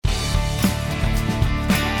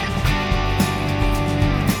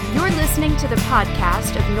listening to the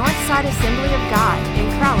podcast of Northside Assembly of God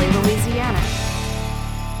in Crowley, Louisiana.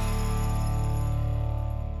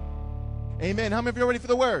 Amen. How many of you are ready for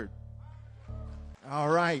the word? All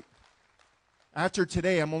right. After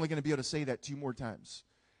today, I'm only going to be able to say that 2 more times.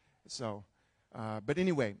 But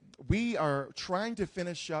anyway, we are trying to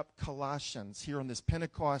finish up Colossians here on this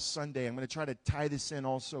Pentecost Sunday. I'm going to try to tie this in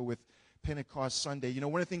also with Pentecost Sunday. You know,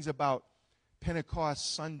 one of the things about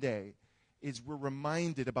Pentecost Sunday is we're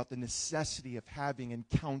reminded about the necessity of having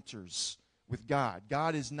encounters with God.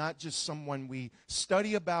 God is not just someone we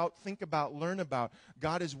study about, think about, learn about.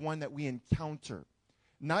 God is one that we encounter.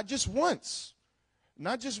 Not just once,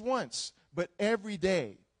 but every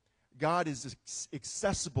day. God is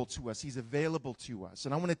accessible to us. He's available to us.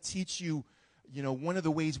 And I want to teach you, one of the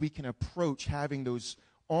ways we can approach having those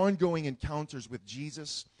ongoing encounters with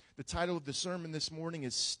Jesus. The title of the sermon this morning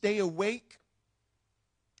is Stay Awake.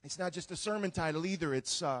 It's not just a sermon title either.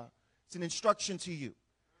 It's an instruction to you.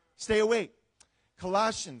 Stay awake.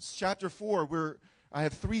 Colossians chapter 4. I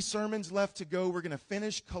have 3 sermons left to go. We're going to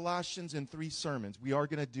finish Colossians in 3 sermons. We are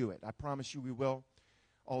going to do it. I promise you we will.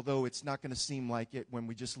 Although it's not going to seem like it when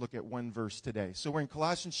we just look at one verse today. So we're in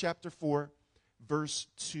Colossians chapter 4, verse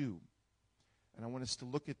 2. And I want us to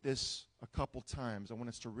look at this a couple times. I want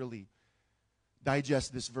us to really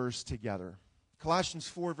digest this verse together. Colossians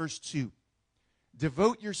 4, verse 2.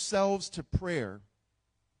 Devote yourselves to prayer,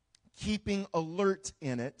 keeping alert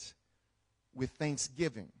in it with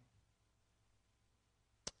thanksgiving.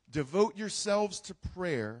 Devote yourselves to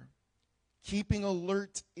prayer, keeping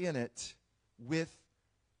alert in it with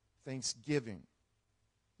thanksgiving.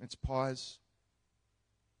 Let's pause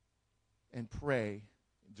and pray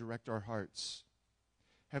and direct our hearts.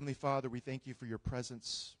 Heavenly Father, we thank you for your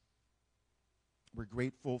presence. We're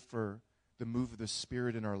grateful for the move of the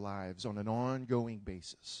Spirit in our lives on an ongoing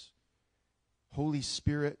basis. Holy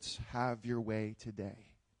Spirit, have your way today.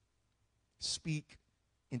 Speak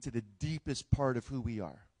into the deepest part of who we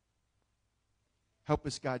are. Help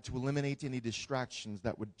us, God, to eliminate any distractions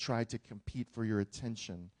that would try to compete for your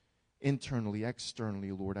attention internally,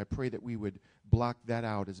 externally, Lord. I pray that we would block that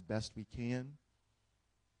out as best we can,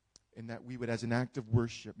 and that we would, as an act of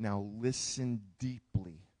worship, now listen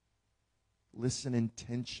deeply. Listen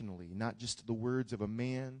intentionally, not just to the words of a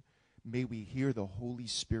man. May we hear the Holy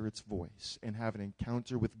Spirit's voice and have an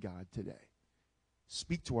encounter with God today.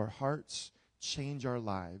 Speak to our hearts, change our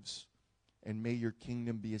lives, and may your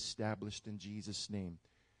kingdom be established in Jesus' name.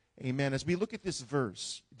 Amen. As we look at this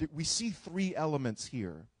verse, we see 3 elements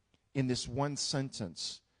here in this one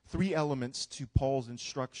sentence. 3 elements to Paul's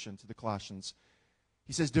instruction to the Colossians.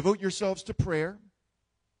 He says, devote yourselves to prayer.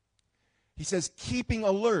 He says, keeping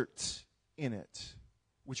alert in it,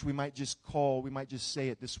 which we might just say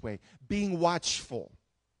it this way, being watchful.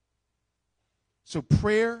 So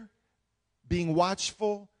prayer, being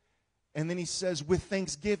watchful, and then he says with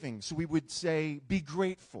thanksgiving. So we would say be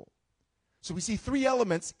grateful. So we see 3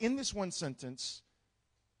 elements in this one sentence.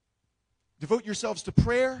 Devote yourselves to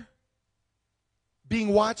prayer, being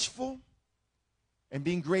watchful, and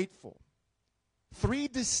being grateful. 3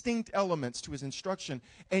 distinct elements to his instruction,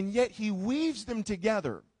 and yet he weaves them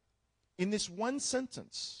together in this one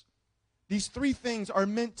sentence. These 3 things are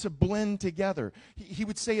meant to blend together. He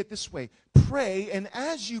would say it this way: pray, and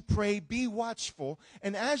as you pray, be watchful,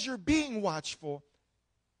 and as you're being watchful,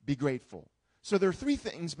 be grateful. So there are 3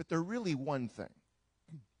 things, but they're really one thing.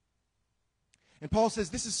 And Paul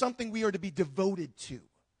says this is something we are to be devoted to.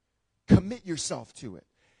 Commit yourself to it.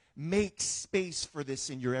 Make space for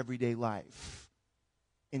this in your everyday life,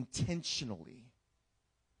 intentionally.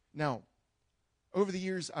 Now, over the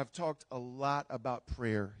years, I've talked a lot about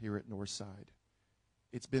prayer here at Northside.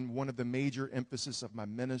 It's been one of the major emphasis of my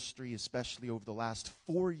ministry, especially over the last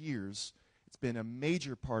 4 years. It's been a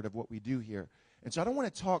major part of what we do here. And so I don't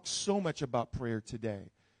want to talk so much about prayer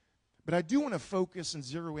today. But I do want to focus and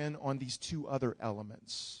zero in on these 2 other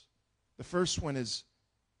elements. The first one is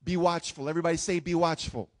be watchful. Everybody say be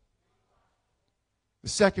watchful. The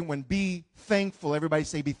second one, be thankful. Everybody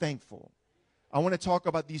say be thankful. I want to talk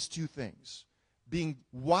about these 2 things. Being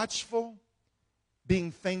watchful,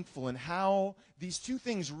 being thankful, and how these 2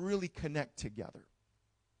 things really connect together.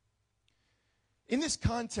 In this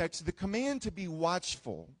context, the command to be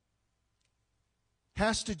watchful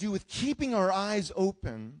has to do with keeping our eyes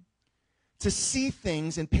open to see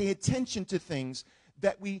things and pay attention to things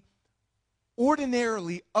that we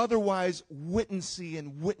ordinarily otherwise wouldn't see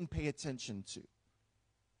and wouldn't pay attention to.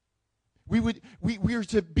 We are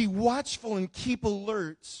to be watchful and keep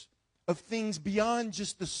alert of things beyond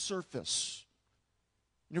just the surface.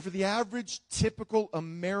 For the average, typical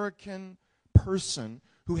American person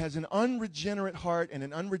who who has an unregenerate heart and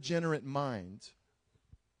an unregenerate mind,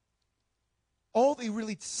 all they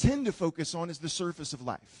really tend to focus on is the surface of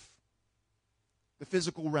life. The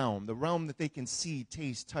physical realm, the realm that they can see,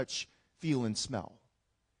 taste, touch, feel, and smell.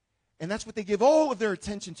 And that's what they give all of their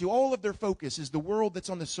attention to. All of their focus is the world that's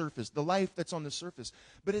on the surface, the life that's on the surface.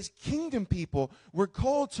 But as kingdom people, we're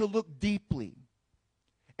called to look deeply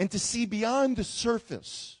and to see beyond the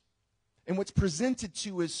surface and what's presented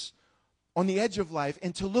to us on the edge of life,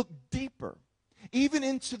 and to look deeper, even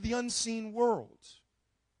into the unseen world.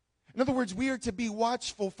 In other words, we are to be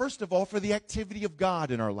watchful, first of all, for the activity of God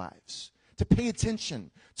in our lives, to pay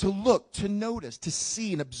attention, to look, to notice, to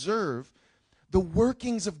see and observe the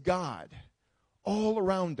workings of God all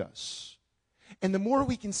around us. And the more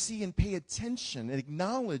we can see and pay attention and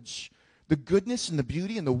acknowledge the goodness and the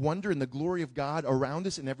beauty and the wonder and the glory of God around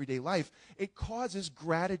us in everyday life, it causes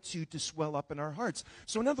gratitude to swell up in our hearts.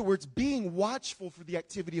 So in other words, being watchful for the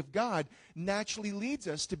activity of God naturally leads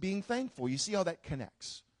us to being thankful. You see how that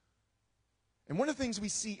connects? And one of the things we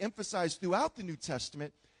see emphasized throughout the New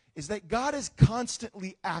Testament is that God is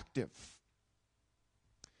constantly active.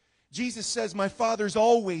 Jesus says, "My Father's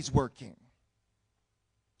always working."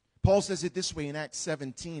 Paul says it this way in Acts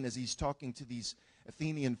 17 as he's talking to these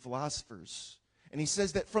Athenian philosophers. And he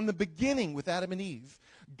says that from the beginning with Adam and Eve,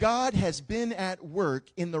 God has been at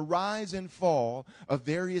work in the rise and fall of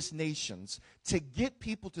various nations to get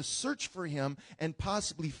people to search for him and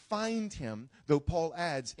possibly find him, though Paul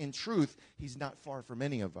adds, in truth, he's not far from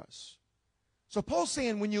any of us. So Paul's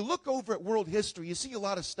saying when you look over at world history, you see a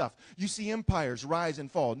lot of stuff. You see empires rise and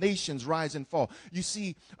fall, nations rise and fall. You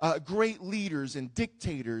see great leaders and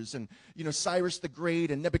dictators and, Cyrus the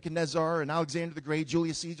Great and Nebuchadnezzar and Alexander the Great,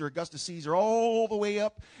 Julius Caesar, Augustus Caesar, all the way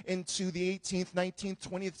up into the 18th, 19th,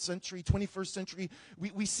 20th century, 21st century.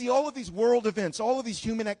 We see all of these world events, all of these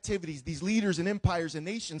human activities, these leaders and empires and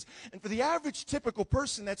nations. And for the average typical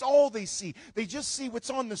person, that's all they see. They just see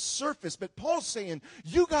what's on the surface. But Paul's saying,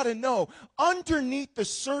 you got to know, underneath the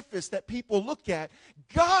surface that people look at,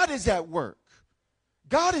 God is at work.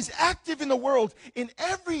 God is active in the world, in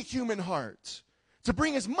every human heart, to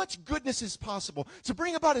bring as much goodness as possible, to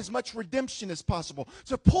bring about as much redemption as possible,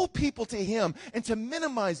 to pull people to him, and to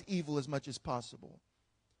minimize evil as much as possible.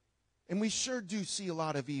 And we sure do see a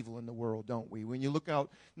lot of evil in the world, don't we? When you look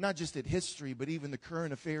out, not just at history, but even the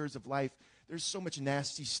current affairs of life, there's so much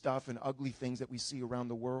nasty stuff and ugly things that we see around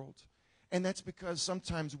the world. And that's because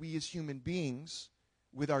sometimes we as human beings,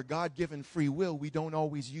 with our God-given free will, we don't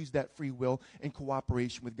always use that free will in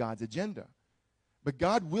cooperation with God's agenda. But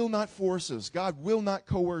God will not force us. God will not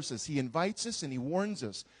coerce us. He invites us and he warns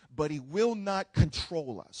us, but he will not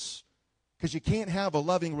control us. Because you can't have a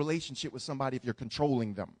loving relationship with somebody if you're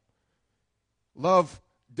controlling them. Love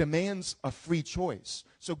demands a free choice.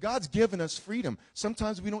 So God's given us freedom.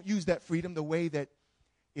 Sometimes we don't use that freedom the way that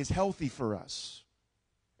is healthy for us.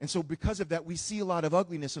 And so because of that, we see a lot of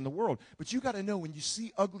ugliness in the world. But you got to know, when you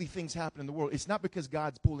see ugly things happen in the world, it's not because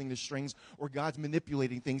God's pulling the strings or God's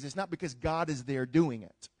manipulating things. It's not because God is there doing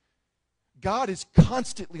it. God is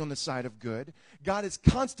constantly on the side of good. God is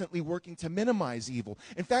constantly working to minimize evil.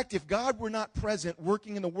 In fact, if God were not present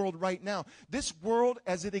working in the world right now, this world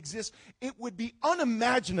as it exists, it would be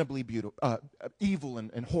unimaginably evil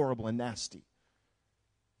and horrible and nasty.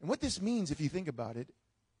 And what this means, if you think about it,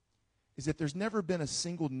 is that there's never been a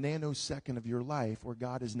single nanosecond of your life where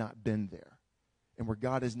God has not been there and where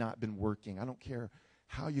God has not been working. I don't care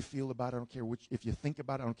how you feel about it. I don't care if you think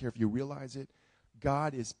about it. I don't care if you realize it.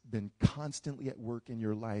 God has been constantly at work in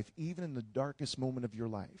your life, even in the darkest moment of your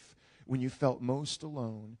life. When you felt most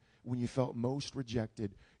alone, when you felt most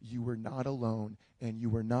rejected, you were not alone and you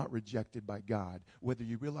were not rejected by God. Whether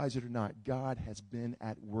you realize it or not, God has been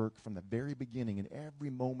at work from the very beginning in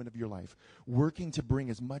every moment of your life, working to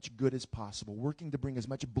bring as much good as possible, working to bring as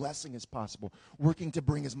much blessing as possible, working to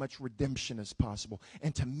bring as much redemption as possible,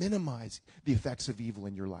 and to minimize the effects of evil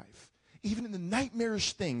in your life. Even in the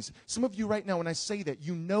nightmarish things, some of you right now, when I say that,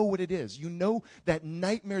 you know what it is. You know that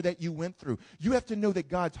nightmare that you went through. You have to know that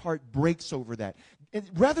God's heart breaks over that. And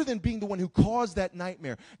rather than being the one who caused that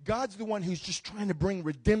nightmare, God's the one who's just trying to bring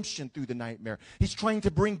redemption through the nightmare. He's trying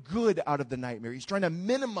to bring good out of the nightmare. He's trying to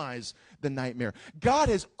minimize the nightmare. God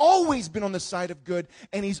has always been on the side of good,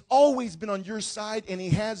 and he's always been on your side, and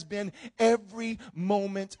he has been every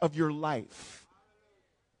moment of your life.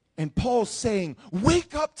 And Paul's saying,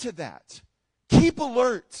 wake up to that. Keep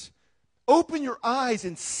alert. Open your eyes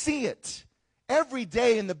and see it. Every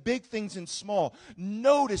day in the big things and small,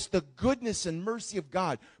 notice the goodness and mercy of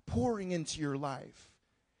God pouring into your life.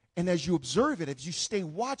 And as you observe it, as you stay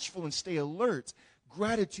watchful and stay alert,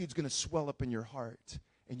 gratitude's going to swell up in your heart.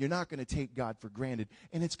 And you're not going to take God for granted.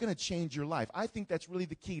 And it's going to change your life. I think that's really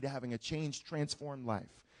the key to having a changed, transformed life.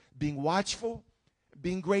 Being watchful,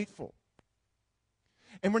 being grateful.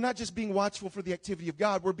 And we're not just being watchful for the activity of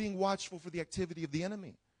God. We're being watchful for the activity of the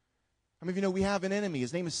enemy. How many of you know we have an enemy?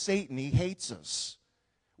 His name is Satan. He hates us.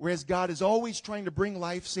 Whereas God is always trying to bring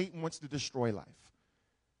life, Satan wants to destroy life.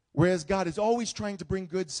 Whereas God is always trying to bring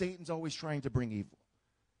good, Satan's always trying to bring evil.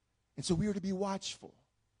 And so we are to be watchful,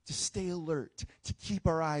 to stay alert, to keep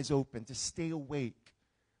our eyes open, to stay awake,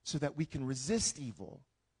 so that we can resist evil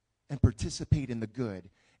and participate in the good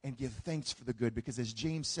and give thanks for the good. Because as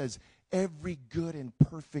James says, every good and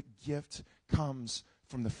perfect gift comes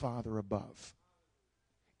from the Father above.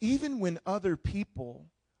 Even when other people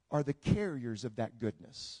are the carriers of that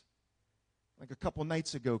goodness. Like a couple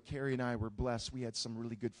nights ago, Carrie and I were blessed. We had some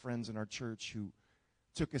really good friends in our church who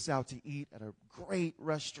took us out to eat at a great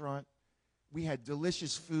restaurant. We had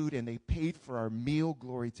delicious food, and they paid for our meal.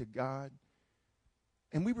 Glory to God.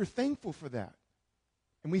 And we were thankful for that.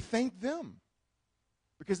 And we thanked them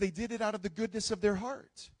because they did it out of the goodness of their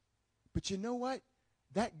heart. But you know what?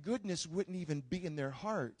 That goodness wouldn't even be in their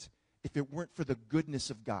heart if it weren't for the goodness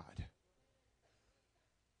of God.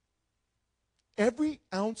 Every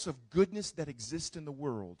ounce of goodness that exists in the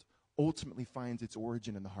world ultimately finds its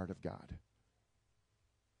origin in the heart of God.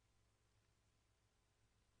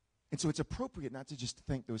 And so it's appropriate not to just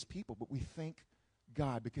thank those people, but we thank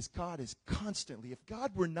God, because God is constantly, if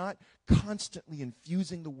God were not constantly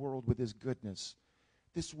infusing the world with his goodness,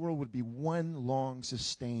 this world would be one long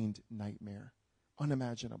sustained nightmare,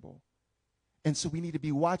 unimaginable. And so we need to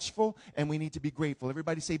be watchful and we need to be grateful.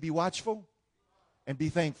 Everybody say, be watchful and be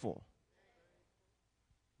thankful.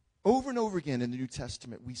 Over and over again in the New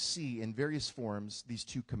Testament, we see in various forms these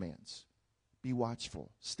two commands. Be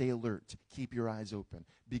watchful, stay alert, keep your eyes open,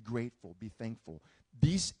 be grateful, be thankful.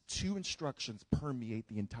 These two instructions permeate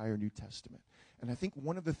the entire New Testament. And I think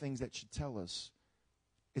one of the things that should tell us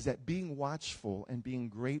is that being watchful and being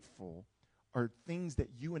grateful are things that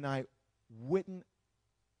you and I wouldn't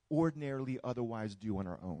ordinarily otherwise do on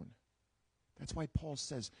our own. That's why Paul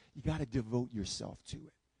says you got to devote yourself to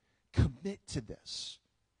it. Commit to this.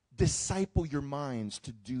 Disciple your minds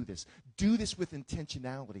to do this. Do this with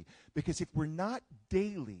intentionality. Because if we're not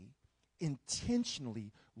daily,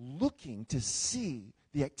 intentionally looking to see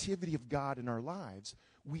the activity of God in our lives,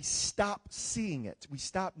 we stop seeing it. We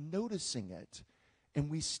stop noticing it. And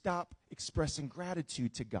we stop expressing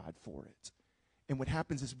gratitude to God for it. And what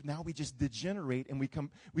happens is now we just degenerate and we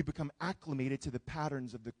become acclimated to the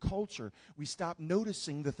patterns of the culture. We stop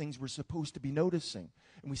noticing the things we're supposed to be noticing.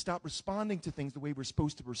 And we stop responding to things the way we're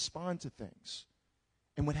supposed to respond to things.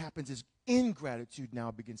 And what happens is ingratitude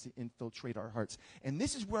now begins to infiltrate our hearts. And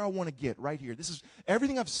this is where I want to get right here. This is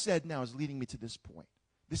everything I've said now is leading me to this point.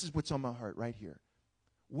 This is what's on my heart right here.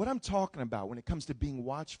 What I'm talking about when it comes to being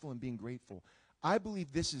watchful and being grateful, I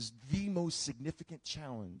believe this is the most significant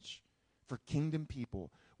challenge for kingdom people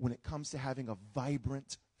when it comes to having a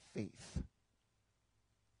vibrant faith.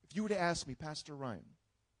 If you were to ask me, Pastor Ryan,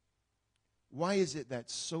 why is it that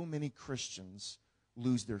so many Christians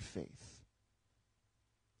lose their faith?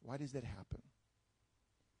 Why does that happen?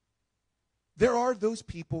 There are those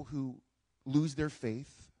people who lose their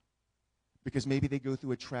faith because maybe they go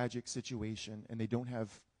through a tragic situation and they don't have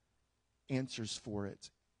answers for it,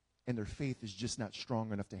 and their faith is just not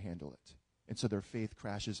strong enough to handle it. And so their faith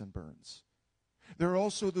crashes and burns. There are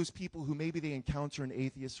also those people who maybe they encounter an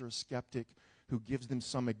atheist or a skeptic who gives them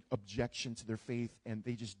some objection to their faith, and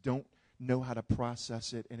they just don't know how to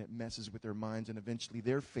process it, and it messes with their minds, and eventually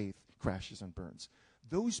their faith crashes and burns.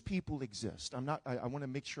 Those people exist. I want to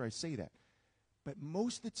make sure I say that. But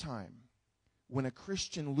most of the time, when a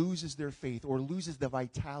Christian loses their faith or loses the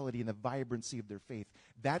vitality and the vibrancy of their faith,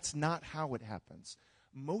 that's not how it happens.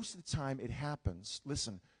 Most of the time it happens,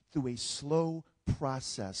 listen, through a slow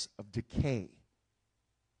process of decay,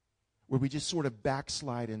 where we just sort of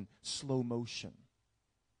backslide in slow motion.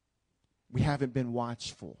 We haven't been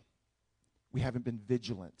watchful. We haven't been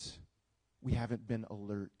vigilant. We haven't been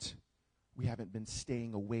alert. We haven't been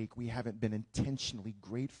staying awake. We haven't been intentionally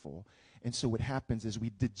grateful. And so what happens is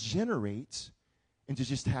we degenerate into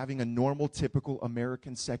just having a normal, typical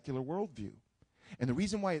American secular worldview. And the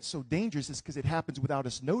reason why it's so dangerous is because it happens without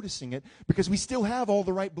us noticing it, because we still have all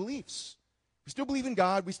the right beliefs. We still believe in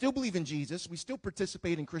God. We still believe in Jesus. We still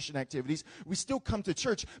participate in Christian activities. We still come to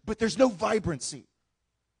church, but there's no vibrancy.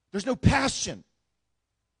 There's no passion.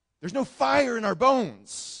 There's no fire in our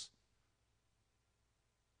bones.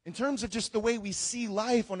 In terms of just the way we see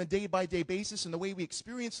life on a day-by-day basis and the way we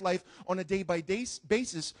experience life on a day-by-day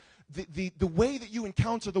basis, the way that you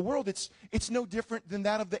encounter the world, it's no different than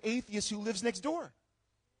that of the atheist who lives next door.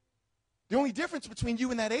 The only difference between you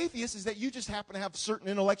and that atheist is that you just happen to have certain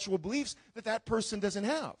intellectual beliefs that that person doesn't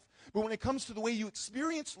have. But when it comes to the way you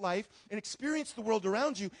experience life and experience the world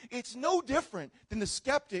around you, it's no different than the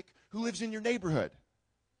skeptic who lives in your neighborhood.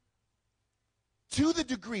 To the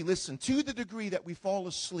degree that we fall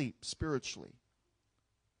asleep spiritually,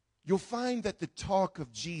 you'll find that the talk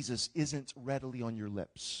of Jesus isn't readily on your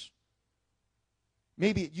lips.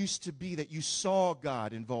 Maybe it used to be that you saw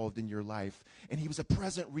God involved in your life, and he was a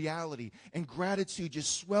present reality, and gratitude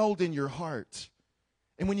just swelled in your heart.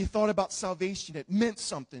 And when you thought about salvation, it meant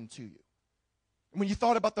something to you. And when you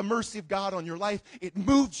thought about the mercy of God on your life, it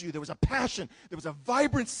moved you. There was a passion. There was a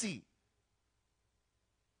vibrancy.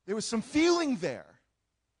 There was some feeling there.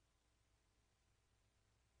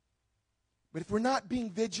 But if we're not being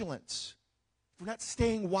vigilant, if we're not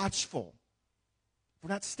staying watchful, if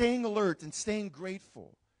we're not staying alert and staying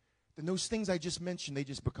grateful, then those things I just mentioned, they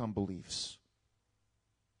just become beliefs.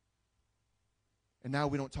 And now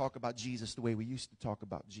we don't talk about Jesus the way we used to talk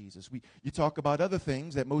about Jesus. You talk about other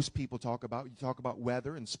things that most people talk about. You talk about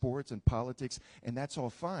weather and sports and politics, and that's all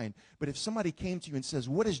fine. But if somebody came to you and says,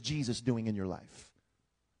 what is Jesus doing in your life?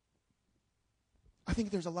 I think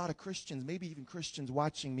there's a lot of Christians, maybe even Christians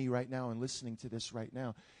watching me right now and listening to this right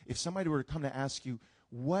now. If somebody were to come to ask you,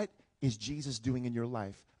 what is Jesus doing in your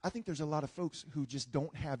life? I think there's a lot of folks who just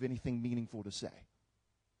don't have anything meaningful to say.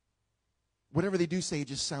 Whatever they do say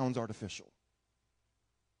just sounds artificial.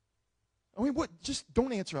 I mean, just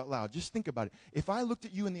don't answer out loud. Just think about it. If I looked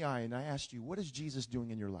at you in the eye and I asked you, what is Jesus doing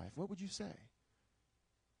in your life? What would you say?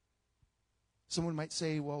 Someone might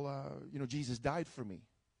say, well, Jesus died for me.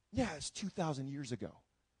 Yeah, it's 2,000 years ago.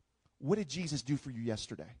 What did Jesus do for you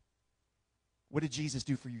yesterday? What did Jesus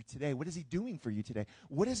do for you today? What is he doing for you today?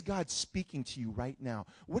 What is God speaking to you right now?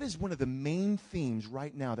 What is one of the main themes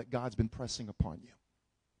right now that God's been pressing upon you?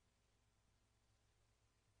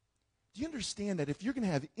 Do you understand that if you're going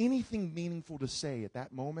to have anything meaningful to say at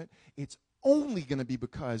that moment, it's only going to be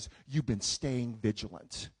because you've been staying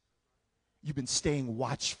vigilant. You've been staying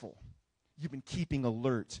watchful. You've been keeping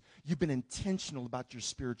alert. You've been intentional about your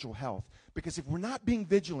spiritual health. Because if we're not being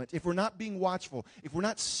vigilant, if we're not being watchful, if we're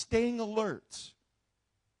not staying alert,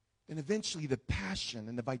 then eventually the passion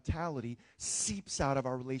and the vitality seeps out of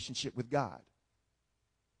our relationship with God.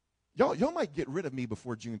 Y'all might get rid of me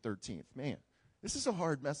before June 13th. Man, this is a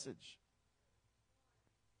hard message.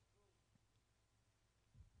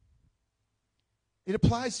 It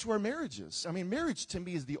applies to our marriages. I mean, marriage to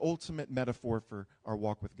me is the ultimate metaphor for our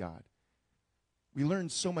walk with God. We learn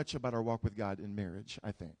so much about our walk with God in marriage,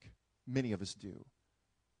 I think. Many of us do.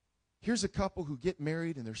 Here's a couple who get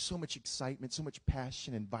married, and there's so much excitement, so much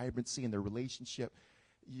passion and vibrancy in their relationship.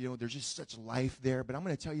 There's just such life there. But I'm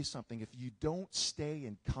going to tell you something. If you don't stay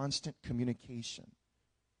in constant communication,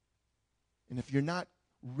 and if you're not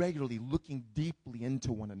regularly looking deeply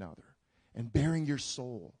into one another and bearing your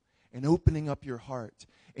soul and opening up your heart,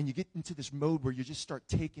 and you get into this mode where you just start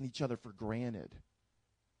taking each other for granted,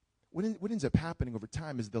 what ends up happening over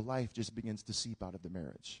time is the life just begins to seep out of the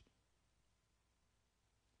marriage.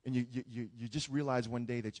 And you just realize one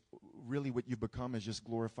day that really what you've become is just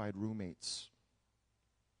glorified roommates.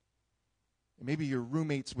 And maybe you're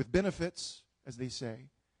roommates with benefits, as they say.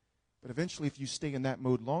 But eventually, if you stay in that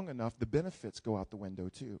mode long enough, the benefits go out the window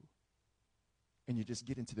too. And you just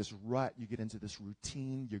get into this rut. You get into this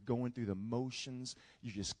routine. You're going through the motions.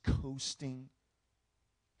 You're just coasting.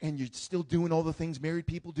 And you're still doing all the things married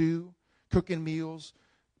people do, cooking meals,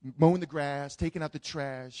 mowing the grass, taking out the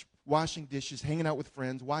trash, washing dishes, hanging out with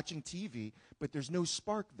friends, watching TV, but there's no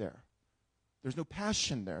spark there. There's no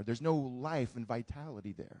passion there. There's no life and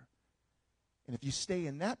vitality there. And if you stay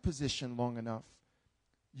in that position long enough,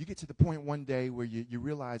 you get to the point one day where you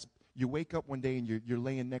realize, you wake up one day and you're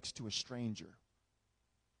laying next to a stranger.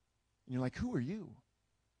 And you're like, who are you?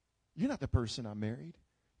 You're not the person I married.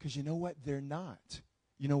 Because you know what? They're not.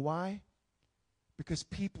 You know why? Because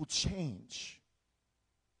people change.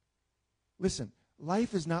 Listen,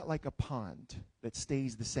 life is not like a pond that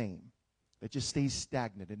stays the same, that just stays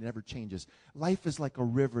stagnant and never changes. Life is like a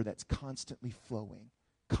river that's constantly flowing,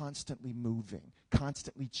 constantly moving,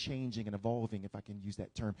 constantly changing and evolving, if I can use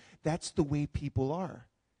that term. That's the way people are.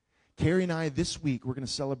 Carrie and I, this week, we're going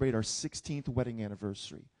to celebrate our 16th wedding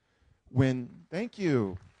anniversary. Thank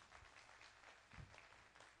you.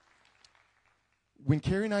 When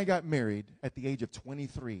Carrie and I got married at the age of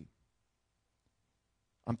 23,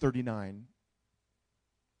 I'm 39,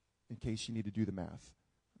 in case you need to do the math.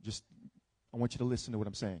 I want you to listen to what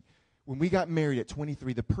I'm saying. When we got married at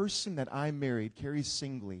 23, the person that I married, Carrie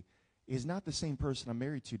Singley, is not the same person I'm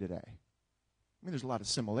married to today. I mean, there's a lot of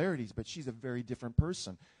similarities, but she's a very different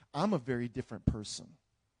person. I'm a very different person.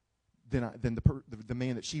 than the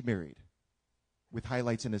man that she married with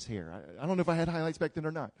highlights in his hair. I don't know if I had highlights back then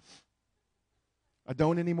or not. I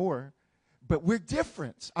don't anymore. But we're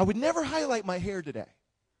different. I would never highlight my hair today.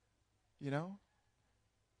 You know?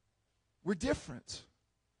 We're different.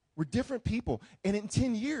 We're different people. And in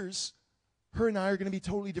 10 years, her and I are going to be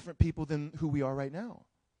totally different people than who we are right now.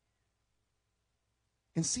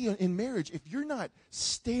 And see, in marriage, if you're not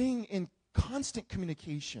staying in constant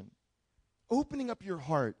communication, opening up your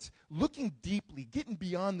heart, looking deeply, getting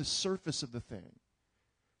beyond the surface of the thing,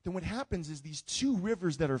 then what happens is these two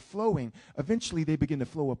rivers that are flowing, eventually they begin to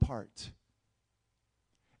flow apart.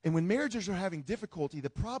 And when marriages are having difficulty, the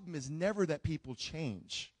problem is never that people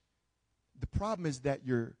change. The problem is that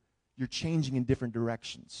you're changing in different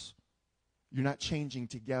directions. You're not changing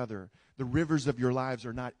together. The rivers of your lives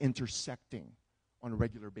are not intersecting on a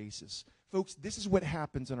regular basis. Folks, this is what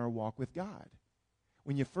happens in our walk with God.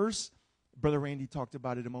 When you first, Brother Randy talked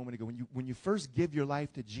about it a moment ago, when you first give your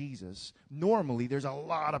life to Jesus, normally there's a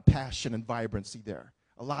lot of passion and vibrancy there,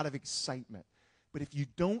 a lot of excitement. But if you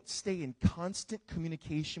don't stay in constant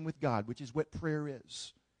communication with God, which is what prayer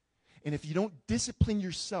is, and if you don't discipline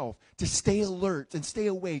yourself to stay alert and stay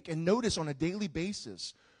awake and notice on a daily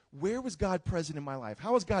basis, where was God present in my life?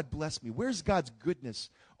 How has God blessed me? Where's God's goodness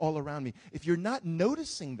all around me? If you're not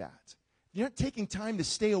noticing that, if you're not taking time to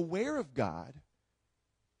stay aware of God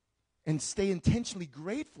and stay intentionally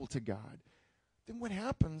grateful to God, then what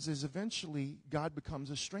happens is eventually God becomes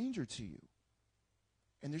a stranger to you.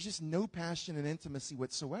 And there's just no passion and intimacy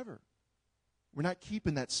whatsoever. We're not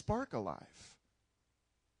keeping that spark alive.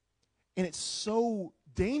 And it's so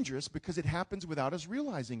dangerous because it happens without us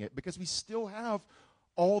realizing it, because we still have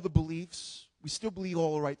all the beliefs. We still believe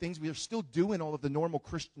all the right things. We are still doing all of the normal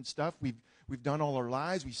Christian stuff we've done all our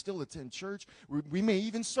lives. We still attend church. We may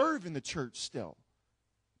even serve in the church still.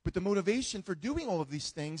 But the motivation for doing all of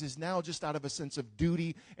these things is now just out of a sense of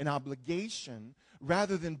duty and obligation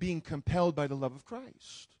rather than being compelled by the love of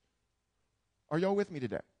Christ. Are y'all with me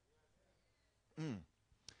today?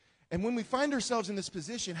 And when we find ourselves in this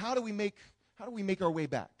position, how do we make our way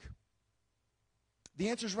back? The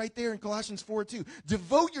answer is right there in Colossians 4:2.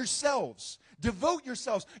 Devote yourselves. Devote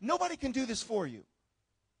yourselves. Nobody can do this for you.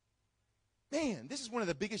 Man, this is one of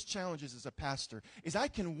the biggest challenges as a pastor, is I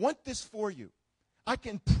can want this for you. I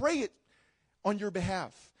can pray it on your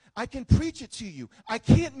behalf. I can preach it to you. I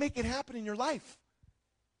can't make it happen in your life.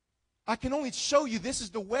 I can only show you this is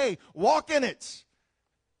the way. Walk in it.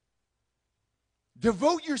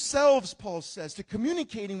 Devote yourselves, Paul says, to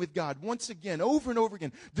communicating with God once again, over and over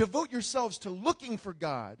again. Devote yourselves to looking for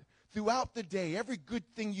God throughout the day. Every good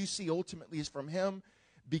thing you see ultimately is from Him.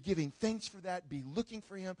 Be giving thanks for that. Be looking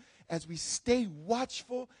for Him. As we stay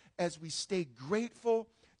watchful, as we stay grateful,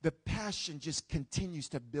 the passion just continues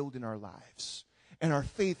to build in our lives. And our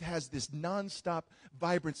faith has this nonstop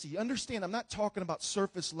vibrancy. Understand, I'm not talking about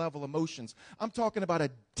surface level emotions. I'm talking about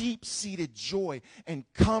a deep-seated joy and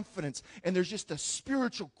confidence. And there's just a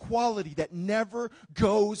spiritual quality that never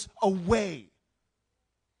goes away.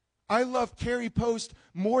 I love Carrie Post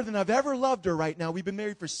more than I've ever loved her right now. We've been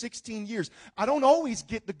married for 16 years. I don't always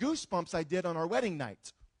get the goosebumps I did on our wedding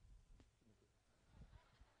night.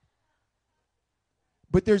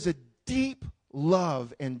 But there's a deep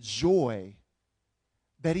love and joy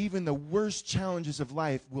that even the worst challenges of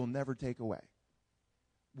life will never take away.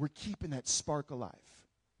 We're keeping that spark alive.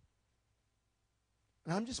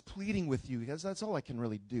 And I'm just pleading with you, because that's all I can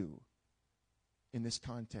really do in this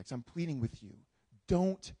context. I'm pleading with you.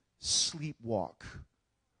 Don't sleepwalk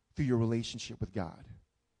through your relationship with God.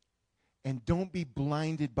 And don't be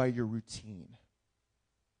blinded by your routine.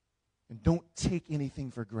 And don't take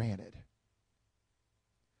anything for granted.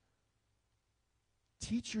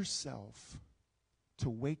 Teach yourself to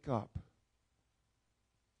wake up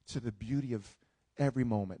to the beauty of every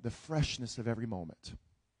moment, the freshness of every moment.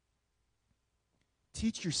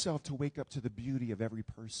 Teach yourself to wake up to the beauty of every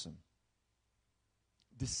person.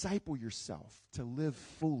 Disciple yourself to live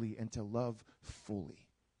fully and to love fully.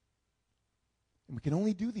 And we can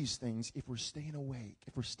only do these things if we're staying awake,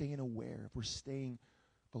 if we're staying aware, if we're staying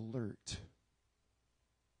alert.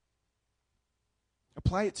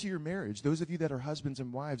 Apply it to your marriage. Those of you that are husbands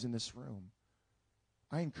and wives in this room,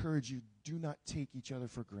 I encourage you, do not take each other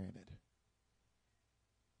for granted.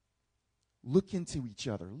 Look into each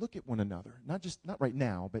other. Look at one another. Not right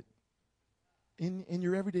now, but in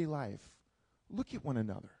your everyday life. Look at one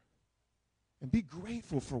another. And be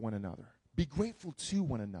grateful for one another. Be grateful to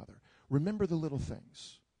one another. Remember the little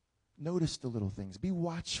things. Notice the little things. Be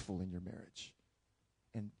watchful in your marriage.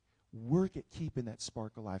 And work at keeping that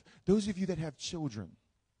spark alive. Those of you that have children,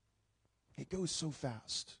 it goes so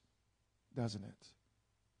fast, doesn't it?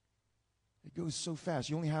 It goes so fast.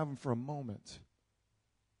 You only have them for a moment.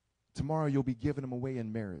 Tomorrow you'll be giving them away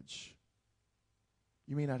in marriage.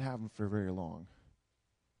 You may not have them for very long.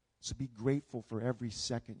 So be grateful for every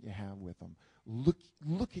second you have with them.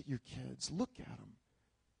 Look at your kids. Look at them.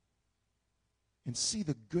 And see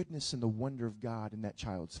the goodness and the wonder of God in that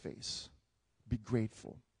child's face. Be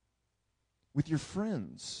grateful. With your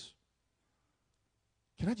friends,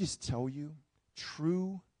 can I just tell you,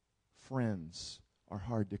 true friends are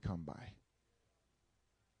hard to come by.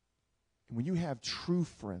 And when you have true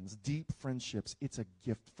friends, deep friendships, it's a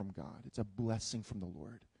gift from God. It's a blessing from the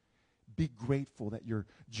Lord. Be grateful that your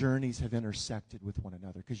journeys have intersected with one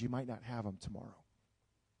another, because you might not have them tomorrow.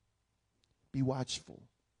 Be watchful.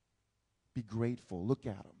 Be grateful. Look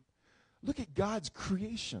at them. Look at God's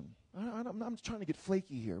creation. I'm trying to get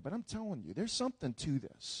flaky here, but I'm telling you, there's something to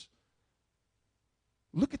this.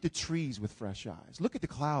 Look at the trees with fresh eyes. Look at the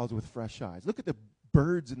clouds with fresh eyes. Look at the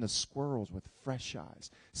birds and the squirrels with fresh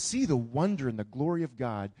eyes. See the wonder and the glory of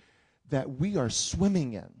God that we are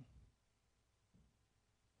swimming in.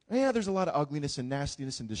 Yeah, there's a lot of ugliness and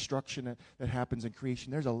nastiness and destruction that happens in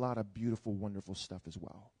creation. There's a lot of beautiful, wonderful stuff as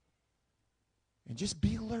well. And just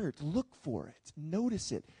be alert. Look for it.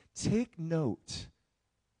 Notice it. Take note.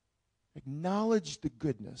 Acknowledge the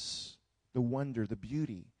goodness, the wonder, the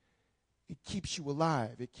beauty. It keeps you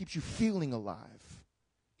alive. It keeps you feeling alive.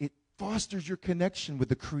 It fosters your connection with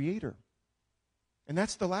the Creator. And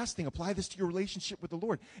that's the last thing. Apply this to your relationship with the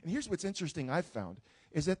Lord. And here's what's interesting I've found,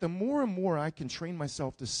 is that the more and more I can train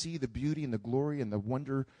myself to see the beauty and the glory and the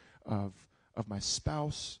wonder of my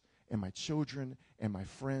spouse and my children and my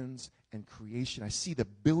friends and creation, I see the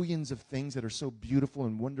billions of things that are so beautiful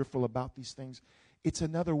and wonderful about these things. It's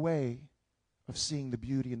another way of seeing the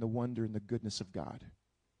beauty and the wonder and the goodness of God.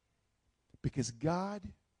 Because God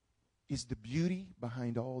is the beauty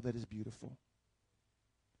behind all that is beautiful.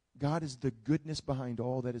 God is the goodness behind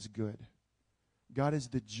all that is good. God is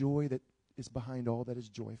the joy that is behind all that is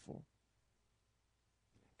joyful.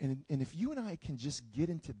 And if you and I can just get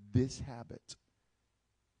into this habit,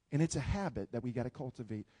 and it's a habit that we got to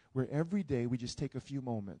cultivate, where every day we just take a few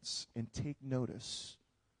moments and take notice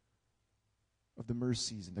of the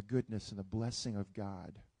mercies and the goodness and the blessing of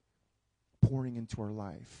God pouring into our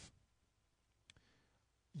life,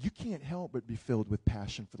 you can't help but be filled with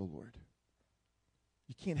passion for the Lord.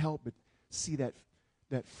 You can't help but see that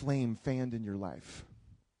flame fanned in your life.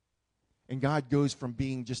 And God goes from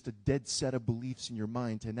being just a dead set of beliefs in your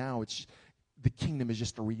mind to now it's the kingdom is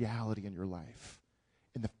just a reality in your life.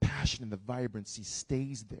 And the passion and the vibrancy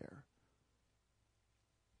stays there.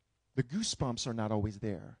 The goosebumps are not always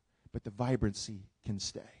there, but the vibrancy can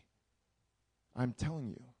stay. I'm telling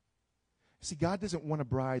you. See, God doesn't want a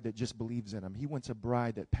bride that just believes in Him. He wants a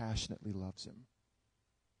bride that passionately loves Him,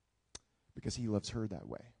 because He loves her that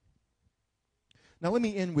way. Now let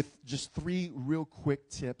me end with just 3 real quick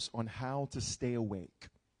tips on how to stay awake.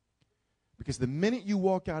 Because the minute you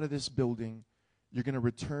walk out of this building, you're going to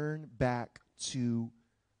return back to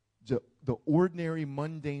the ordinary,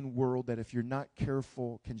 mundane world that, if you're not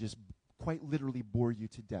careful, can just quite literally bore you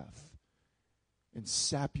to death and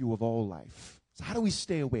sap you of all life. So how do we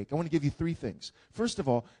stay awake? I want to give you 3 things. First of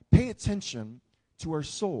all, pay attention to our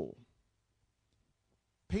soul.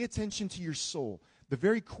 Pay attention to your soul, the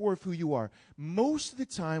very core of who you are. Most of the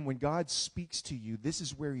time when God speaks to you, this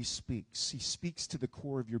is where He speaks. He speaks to the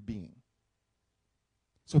core of your being.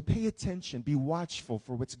 So pay attention, be watchful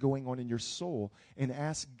for what's going on in your soul, and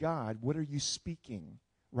ask God, what are you speaking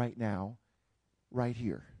right now, right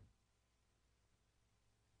here?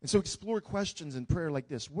 And so explore questions in prayer like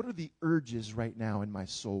this. What are the urges right now in my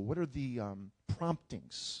soul? What are the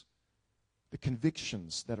promptings, the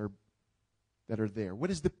convictions that are there?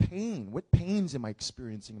 What is the pain? What pains am I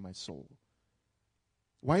experiencing in my soul?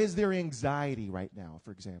 Why is there anxiety right now,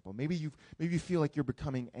 for example? Maybe you feel like you're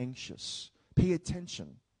becoming anxious. Pay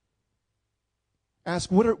attention.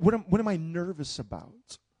 Ask, what am I nervous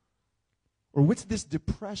about? Or what's this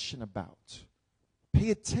depression about?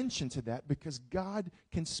 Pay attention to that, because God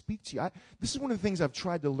can speak to you. This is one of the things I've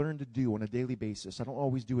tried to learn to do on a daily basis. I don't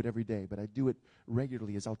always do it every day, but I do it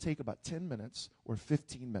regularly. Is I'll take about 10 minutes or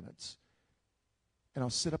 15 minutes, and I'll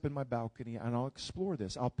sit up in my balcony, and I'll explore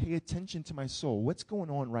this. I'll pay attention to my soul. What's going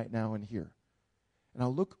on right now in here? And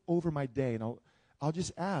I'll look over my day, and I'll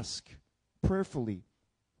just ask prayerfully,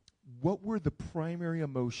 what were the primary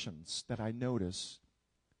emotions that I noticed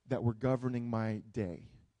that were governing my day?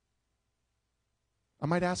 I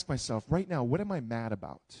might ask myself, right now, what am I mad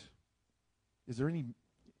about? Is there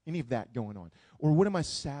any of that going on? Or what am I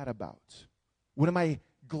sad about? What am I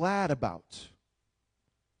glad about?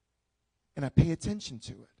 And I pay attention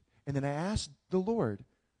to it. And then I ask the Lord,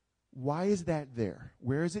 Why is that there?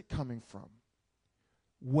 Where is it coming from?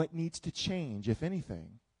 What needs to change, if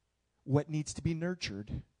anything? What needs to be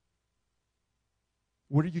nurtured?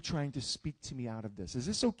 What are you trying to speak to me out of this? Is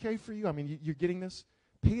this okay for you? I mean, you're getting this?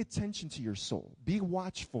 Pay attention to your soul. Be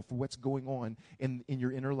watchful for what's going on in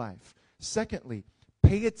your inner life. Secondly,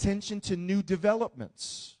 pay attention to new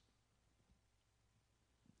developments.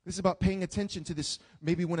 This is about paying attention to this,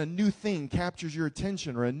 maybe when a new thing captures your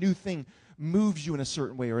attention, or a new thing moves you in a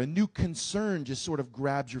certain way, or a new concern just sort of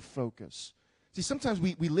grabs your focus. See, sometimes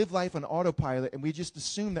we live life on autopilot, and we just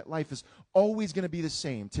assume that life is always going to be the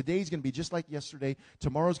same. Today's going to be just like yesterday.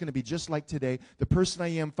 Tomorrow's going to be just like today. The person I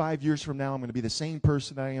am 5 years from now, I'm going to be the same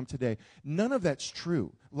person I am today. None of that's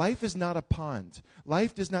true. Life is not a pond.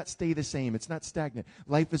 Life does not stay the same. It's not stagnant.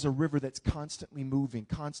 Life is a river that's constantly moving,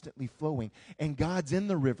 constantly flowing. And God's in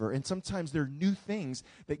the river. And sometimes there are new things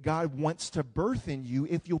that God wants to birth in you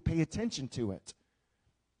if you'll pay attention to it.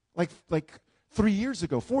 Like 3 years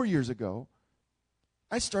ago, 4 years ago,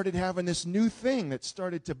 I started having this new thing that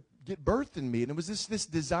started to get birthed in me, and it was this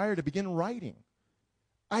desire to begin writing.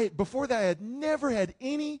 Before that, I had never had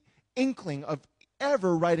any inkling of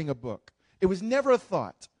ever writing a book. It was never a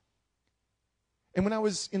thought. And when I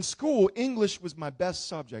was in school, English was my best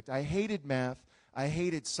subject. I hated math. I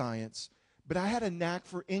hated science. But I had a knack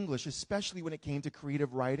for English, especially when it came to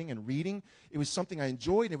creative writing and reading. It was something I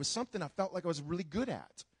enjoyed, and it was something I felt like I was really good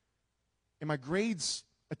at. And my grades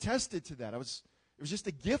attested to that. It was just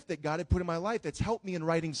a gift that God had put in my life that's helped me in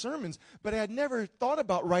writing sermons, but I had never thought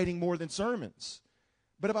about writing more than sermons.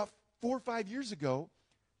 But about 4 or 5 years ago,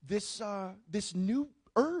 this new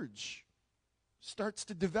urge starts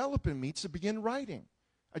to develop in me to begin writing.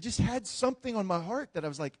 I just had something on my heart that I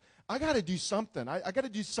was like, I got to do something. I got to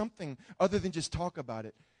do something other than just talk about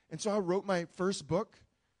it. And so I wrote my first book,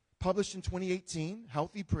 published in 2018,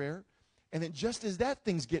 Healthy Prayer. And then just as that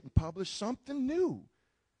thing's getting published, something new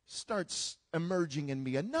starts emerging in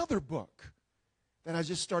me, another book that I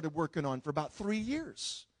just started working on for about 3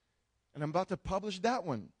 years. And I'm about to publish that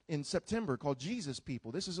one in September called Jesus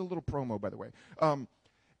People. This is a little promo, by the way.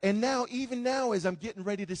 And now, even now, as I'm getting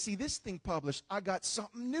ready to see this thing published, I got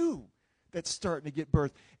something new that's starting to get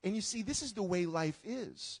birthed. And you see, this is the way life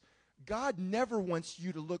is. God never wants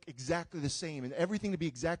you to look exactly the same and everything to be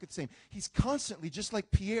exactly the same. He's constantly, just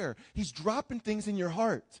like Pierre, he's dropping things in your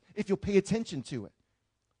heart if you'll pay attention to it.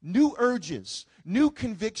 New urges, new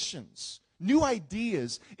convictions, new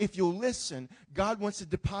ideas. If you'll listen, God wants to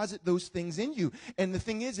deposit those things in you. And the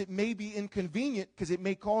thing is, it may be inconvenient because it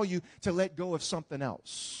may call you to let go of something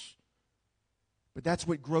else. But that's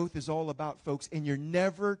what growth is all about, folks. And you're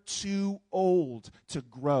never too old to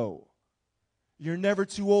grow. You're never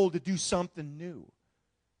too old to do something new.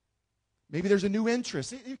 Maybe there's a new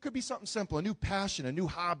interest. It could be something simple, a new passion, a new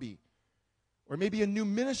hobby. Or maybe a new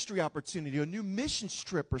ministry opportunity, a new mission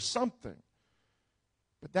trip or something.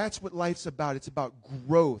 But that's what life's about. It's about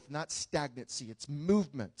growth, not stagnancy. It's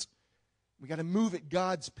movement. We got to move at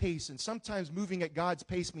God's pace. And sometimes moving at God's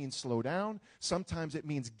pace means slow down. Sometimes it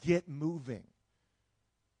means get moving.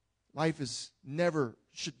 Life is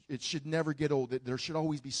should never get old. There should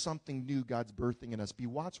always be something new God's birthing in us. Be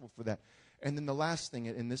watchful for that. And then the last thing,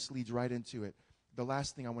 and this leads right into it, the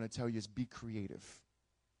last thing I want to tell you is be creative.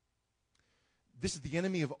 This is the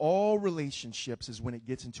enemy of all relationships, is when it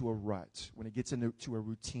gets into a rut, when it gets into a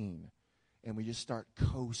routine, and we just start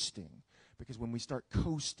coasting. Because when we start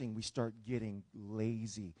coasting, we start getting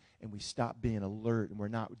lazy, and we stop being alert, and we're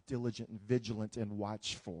not diligent and vigilant and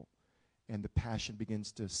watchful, and the passion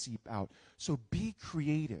begins to seep out. So be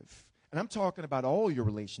creative. And I'm talking about all your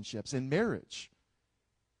relationships in marriage.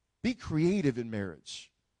 Be creative in marriage.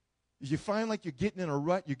 If you find like you're getting in a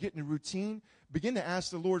rut, you're getting in a routine, begin to ask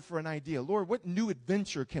the Lord for an idea. Lord, what new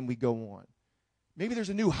adventure can we go on? Maybe there's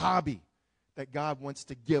a new hobby that God wants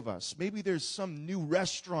to give us. Maybe there's some new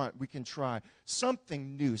restaurant we can try.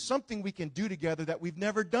 Something new, something we can do together that we've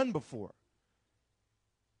never done before.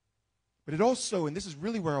 But it also, and this is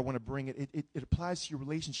really where I want to bring it, it applies to your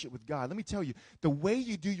relationship with God. Let me tell you, the way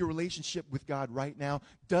you do your relationship with God right now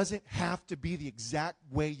doesn't have to be the exact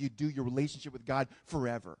way you do your relationship with God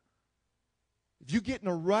forever. If you get in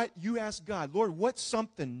a rut, you ask God, Lord, what's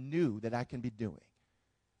something new that I can be doing?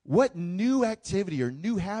 What new activity or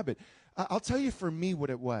new habit? I'll tell you for me what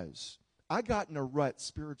it was. I got in a rut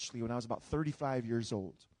spiritually when I was about 35 years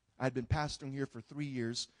old. I had been pastoring here for 3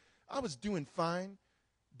 years. I was doing fine,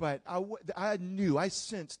 but I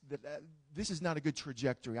sensed that this is not a good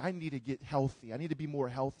trajectory. I need to get healthy. I need to be more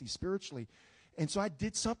healthy spiritually. And so I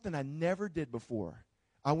did something I never did before.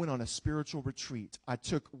 I went on a spiritual retreat. I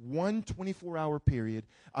took one 24-hour period.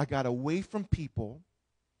 I got away from people.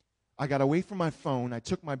 I got away from my phone. I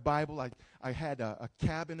took my Bible. I had a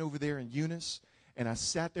cabin over there in Eunice, and I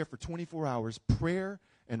sat there for 24 hours, prayer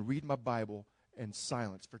and read my Bible in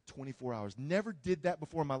silence for 24 hours. Never did that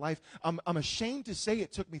before in my life. I'm ashamed to say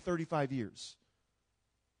it took me 35 years.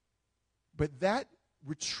 But that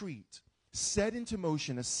retreat set into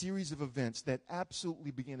motion a series of events that absolutely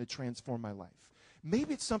began to transform my life.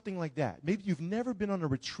 Maybe it's something like that. Maybe you've never been on a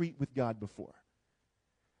retreat with God before.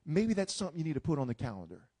 Maybe that's something you need to put on the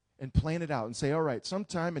calendar and plan it out and say, all right,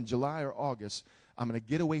 sometime in July or August, I'm going to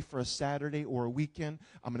get away for a Saturday or a weekend.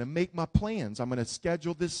 I'm going to make my plans. I'm going to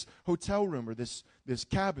schedule this hotel room or this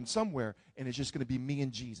cabin somewhere, and it's just going to be me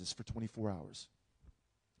and Jesus for 24 hours.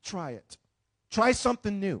 Try it. Try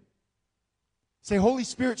something new. Say, Holy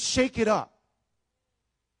Spirit, shake it up.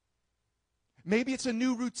 Maybe it's a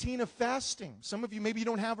new routine of fasting. Some of you, maybe you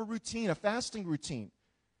don't have a routine, a fasting routine.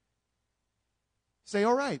 Say,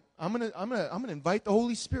 all right, I'm gonna invite the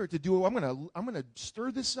Holy Spirit to do it. I'm gonna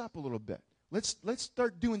stir this up a little bit. Let's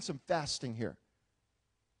start doing some fasting here.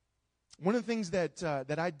 One of the things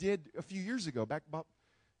that I did a few years ago, back about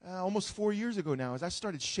almost 4 years ago now, is I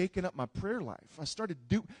started shaking up my prayer life. I started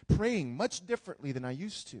praying much differently than I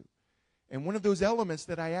used to. And one of those elements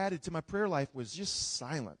that I added to my prayer life was just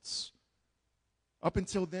silence. Up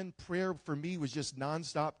until then, prayer for me was just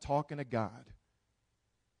nonstop talking to God.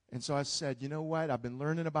 And so I said, you know what? I've been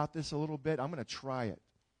learning about this a little bit. I'm going to try it.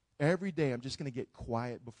 Every day, I'm just going to get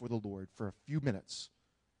quiet before the Lord for a few minutes.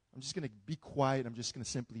 I'm just going to be quiet. I'm just going to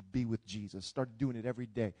simply be with Jesus. Started doing it every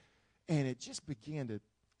day. And it just began to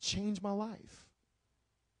change my life.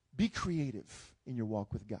 Be creative in your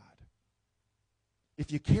walk with God.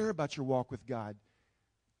 If you care about your walk with God,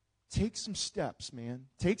 take some steps, man.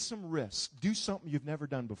 Take some risks. Do something you've never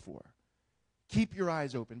done before. Keep your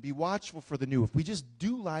eyes open. Be watchful for the new. If we just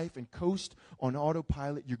do life and coast on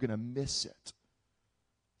autopilot, you're going to miss it.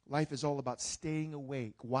 Life is all about staying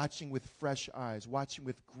awake, watching with fresh eyes, watching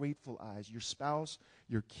with grateful eyes. Your spouse,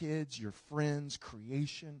 your kids, your friends,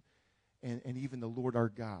 creation, and even the Lord our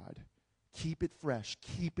God. Keep it fresh.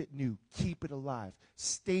 Keep it new. Keep it alive.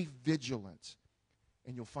 Stay vigilant.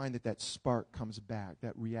 And you'll find that spark comes back,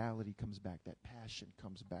 that reality comes back, that passion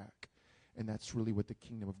comes back. And that's really what the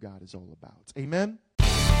kingdom of God is all about. Amen?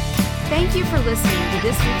 Thank you for listening to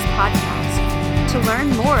this week's podcast. To learn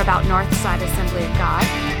more about Northside Assembly of God,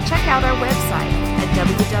 check out our website at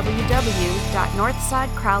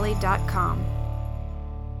www.northsidecrowley.com.